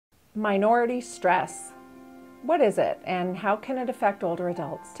Minority stress. What is it and how can it affect older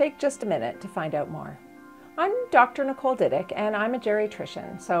adults? Take just a minute to find out more. I'm Dr. Nicole Diddick and I'm a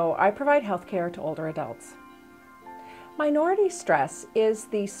geriatrician, so I provide healthcare to older adults. Minority stress is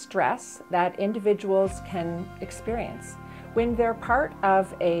the stress that individuals can experience when they're part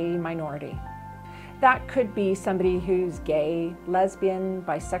of a minority. That could be somebody who's gay, lesbian,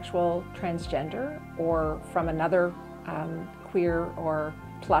 bisexual, transgender, or from another queer or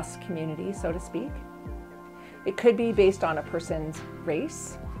plus community, so to speak. It could be based on a person's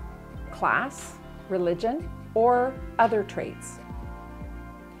race, class, religion, or other traits.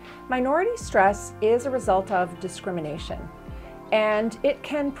 Minority stress is a result of discrimination, and it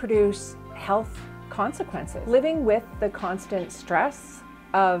can produce health consequences. Living with the constant stress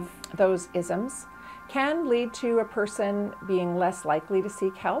of those isms can lead to a person being less likely to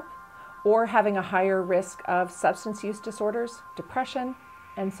seek help or having a higher risk of substance use disorders, depression,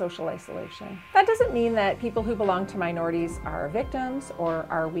 and social isolation. That doesn't mean that people who belong to minorities are victims or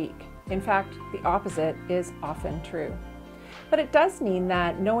are weak. In fact, the opposite is often true. But it does mean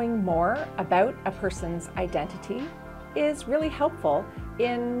that knowing more about a person's identity is really helpful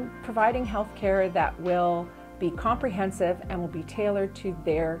in providing health care that will be comprehensive and will be tailored to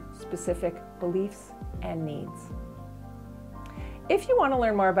their specific beliefs and needs. If you want to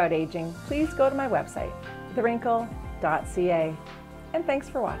learn more about aging, please go to my website, thewrinkle.ca. And thanks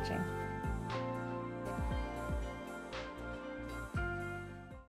for watching.